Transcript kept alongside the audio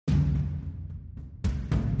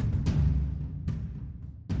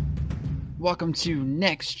Welcome to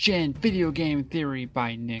Next Gen Video Game Theory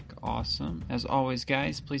by Nick Awesome. As always,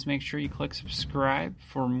 guys, please make sure you click subscribe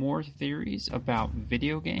for more theories about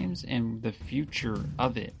video games and the future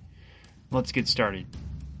of it. Let's get started.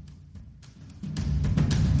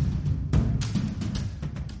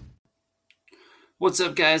 What's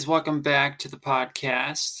up, guys? Welcome back to the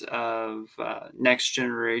podcast of Next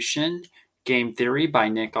Generation Game Theory by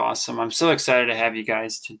Nick Awesome. I'm so excited to have you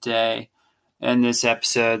guys today in this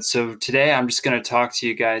episode. So today I'm just going to talk to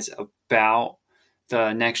you guys about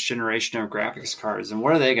the next generation of graphics cards and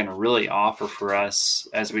what are they going to really offer for us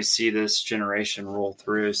as we see this generation roll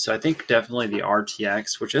through. So I think definitely the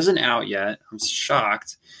RTX, which isn't out yet. I'm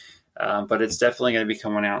shocked, but it's definitely going to be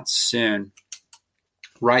coming out soon,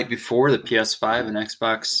 right before the PS5 and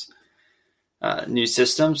Xbox new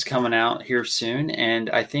systems coming out here soon.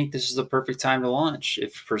 And I think this is the perfect time to launch,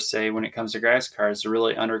 if per se, when it comes to graphics cards, to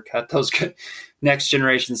really undercut those next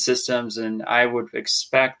generation systems. And I would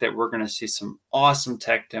expect that we're going to see some awesome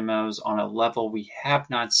tech demos on a level we have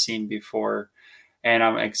not seen before. And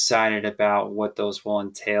I'm excited about what those will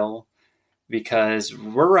entail, because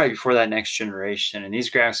we're right before that next generation. And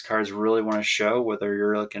these graphics cards really want to show, whether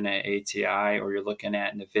you're looking at ATI or you're looking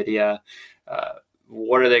at NVIDIA,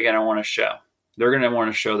 what are they going to want to show? They're going to want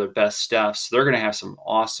to show their best stuff. So they're going to have some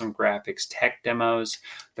awesome graphics tech demos.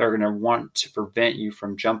 They're going to want to prevent you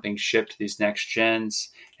from jumping ship to these next gens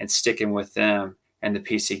and sticking with them in the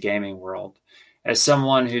PC gaming world. As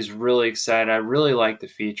someone who's really excited, I really like the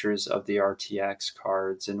features of the RTX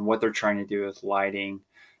cards and what they're trying to do with lighting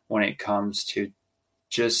when it comes to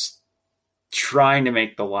just trying to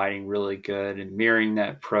make the lighting really good and mirroring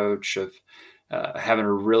that approach of having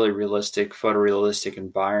a really realistic, photorealistic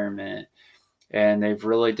environment. And they've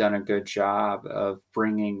really done a good job of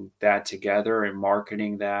bringing that together and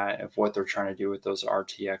marketing that, of what they're trying to do with those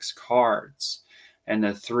RTX cards. And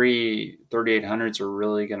the three 3800s are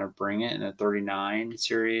really going to bring it. In the 39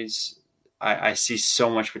 series, I see so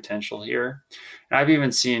much potential here. And I've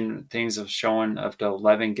even seen things of showing up to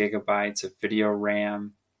 11 gigabytes of video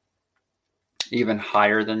RAM, even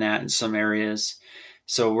higher than that in some areas.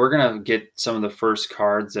 So we're going to get some of the first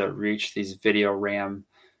cards that reach these video RAM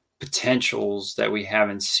potentials that we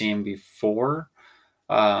haven't seen before.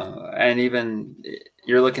 And even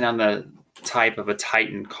you're looking on the type of a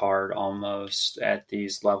Titan card almost at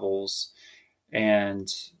these levels. And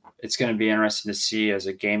it's going to be interesting to see, as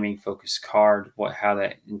a gaming focused card, how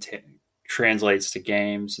that translates to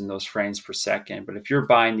games and those frames per second. But if you're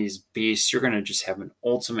buying these beasts, you're going to just have an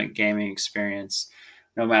ultimate gaming experience,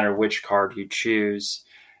 no matter which card you choose.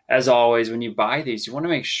 As always, when you buy these, you want to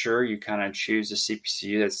make sure you kind of choose a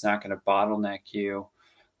CPU that's not going to bottleneck you.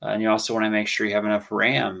 And you also want to make sure you have enough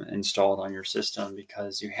RAM installed on your system,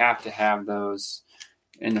 because you have to have those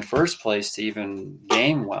in the first place to even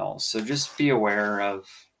game well. So just be aware of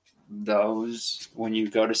those when you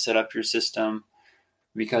go to set up your system,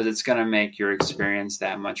 because it's going to make your experience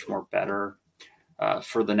that much more better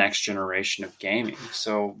for the next generation of gaming.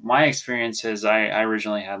 So my experience is I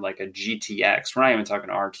originally had like a GTX. We're not even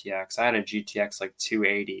talking RTX. I had a GTX like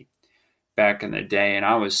 280 back in the day, and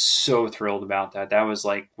I was so thrilled about that. That was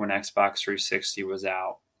like when Xbox 360 was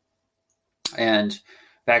out. And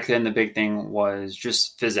back then the big thing was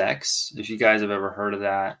just PhysX, if you guys have ever heard of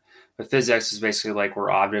that. But PhysX is basically like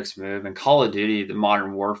where objects move. And Call of Duty, the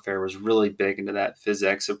Modern Warfare, was really big into that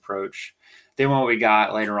PhysX approach. Then what we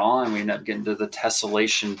got later on, we ended up getting to the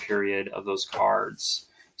tessellation period of those cards.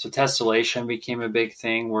 So tessellation became a big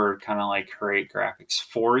thing, where it kind of like create graphics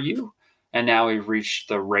for you. And now we've reached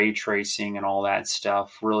the ray tracing, and all that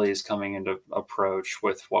stuff really is coming into approach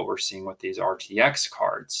with what we're seeing with these RTX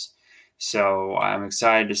cards. So I'm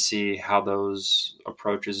excited to see how those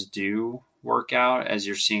approaches do work out, as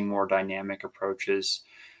you're seeing more dynamic approaches.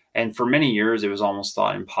 And for many years, it was almost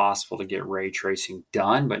thought impossible to get ray tracing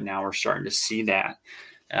done, but now we're starting to see that.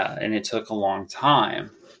 And it took a long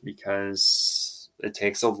time, because it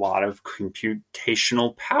takes a lot of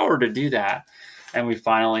computational power to do that. And we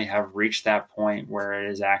finally have reached that point where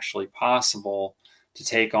it is actually possible to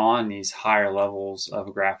take on these higher levels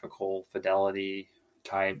of graphical fidelity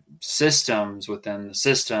type systems within the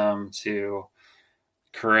system to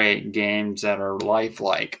create games that are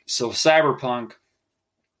lifelike. So Cyberpunk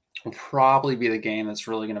will probably be the game that's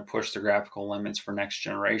really going to push the graphical limits for next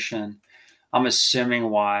generation. I'm assuming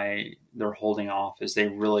why they're holding off is they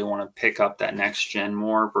really want to pick up that next gen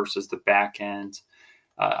more versus the back end.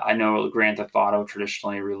 I know Grand Theft Auto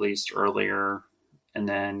traditionally released earlier and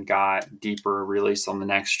then got deeper release on the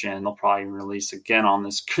next gen. They'll probably release again on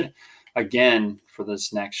this again for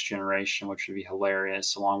this next generation, which would be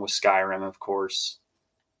hilarious, along with Skyrim, of course.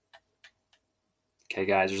 Okay,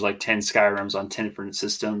 guys, there's like 10 Skyrims on 10 different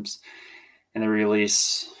systems. And the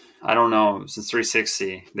release, I don't know, since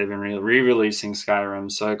 360, they've been re-releasing Skyrim.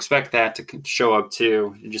 So I expect that to show up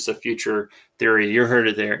too. Just a future theory. You heard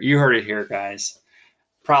it there. You heard it here, guys.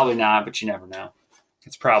 Probably not, but you never know.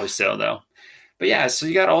 It's probably so, though. But yeah, so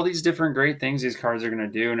you got all these different great things these cards are going to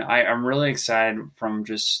do. And I'm really excited from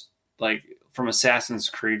just like from Assassin's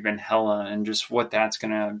Creed Valhalla and just what that's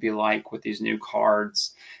going to be like with these new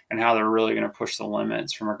cards and how they're really going to push the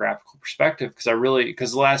limits from a graphical perspective. Because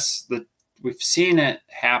we've seen it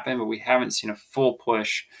happen, but we haven't seen a full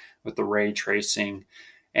push with the ray tracing.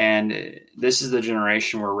 And this is the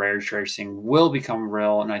generation where ray tracing will become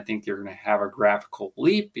real. And I think you're going to have a graphical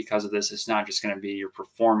leap because of this. It's not just going to be your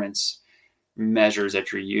performance measures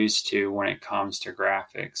that you're used to when it comes to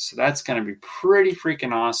graphics. So that's going to be pretty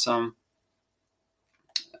freaking awesome,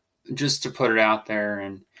 just to put it out there.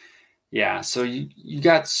 And yeah, so you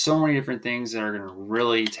got so many different things that are going to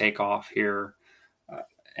really take off here.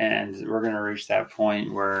 And we're going to reach that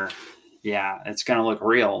point where, yeah, it's going to look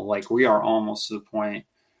real. Like we are almost to the point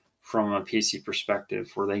from a PC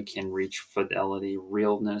perspective where they can reach fidelity,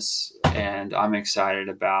 realness. And I'm excited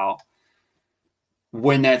about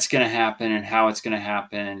when that's going to happen and how it's going to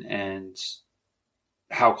happen and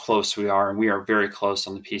how close we are. And we are very close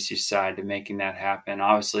on the PC side to making that happen.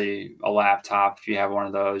 Obviously, a laptop, if you have one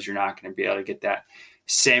of those, you're not going to be able to get that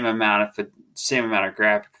same amount of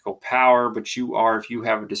graphical power, but you are, if you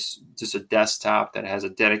have just a desktop that has a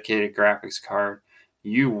dedicated graphics card,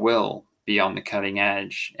 you will be on the cutting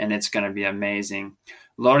edge, and it's going to be amazing.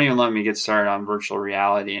 Don't even let me get started on virtual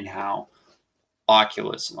reality and how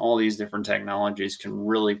Oculus and all these different technologies can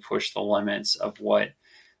really push the limits of what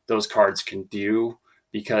those cards can do,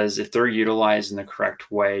 because if they're utilized in the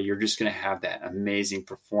correct way, you're just going to have that amazing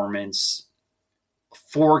performance,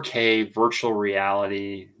 4K virtual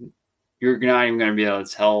reality. You're not even going to be able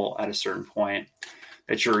to tell at a certain point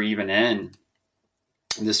that you're even in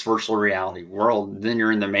this virtual reality world. Then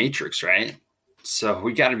you're in the Matrix, right? So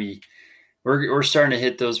we got to be, we're starting to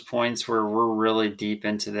hit those points where we're really deep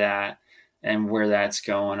into that. And where that's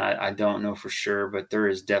going, I don't know for sure, but there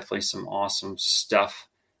is definitely some awesome stuff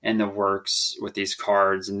in the works with these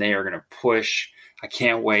cards, and they are going to push. I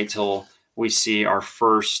can't wait till we see our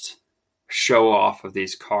first show off of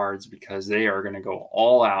these cards, because they are going to go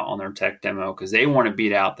all out on their tech demo because they want to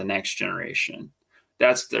beat out the next generation.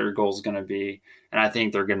 That's their goal is going to be, and I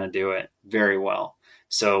think they're going to do it very well.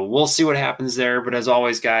 So we'll see what happens there. But as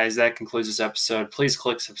always, guys, that concludes this episode. Please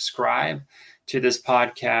click subscribe to this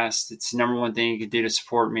podcast. It's the number one thing you can do to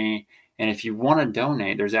support me. And if you want to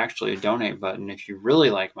donate, there's actually a donate button if you really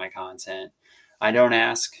like my content. I don't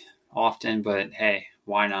ask often, but hey,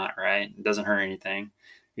 why not, right? It doesn't hurt anything.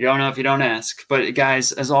 You don't know if you don't ask. But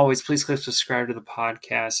guys, as always, please click subscribe to the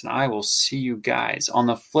podcast, and I will see you guys on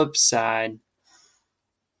the flip side.